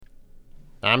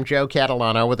I'm Joe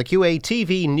Catalano with a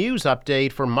QATV news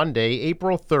update for Monday,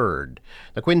 April 3rd.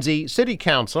 The Quincy City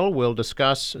Council will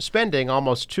discuss spending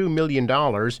almost $2 million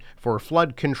for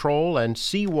flood control and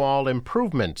seawall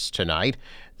improvements tonight.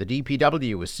 The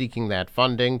DPW is seeking that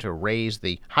funding to raise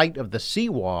the height of the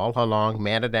seawall along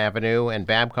Mandan Avenue and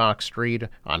Babcock Street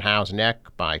on Howe's Neck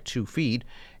by 2 feet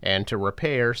and to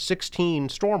repair 16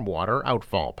 stormwater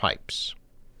outfall pipes.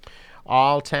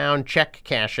 All-town check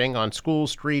cashing on School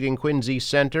Street in Quincy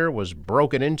Center was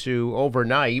broken into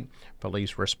overnight.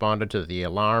 Police responded to the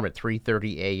alarm at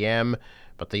 3:30 a.m.,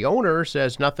 but the owner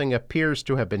says nothing appears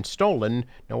to have been stolen.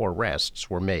 No arrests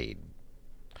were made.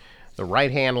 The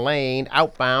right-hand lane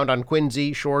outbound on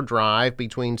Quincy Shore Drive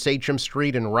between Sachem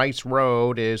Street and Rice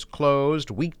Road is closed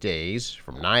weekdays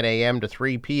from 9 a.m. to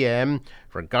 3 p.m.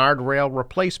 for guardrail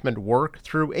replacement work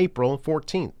through April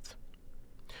 14th.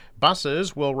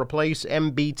 Buses will replace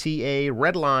MBTA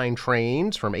Red Line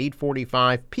trains from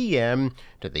 8:45 p.m.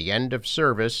 to the end of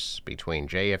service between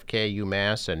JFK,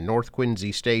 UMass, and North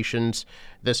Quincy stations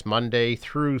this Monday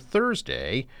through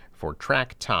Thursday for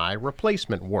track tie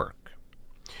replacement work.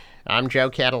 I'm Joe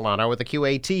Catalano with a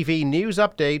QATV news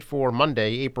update for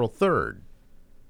Monday, April 3rd.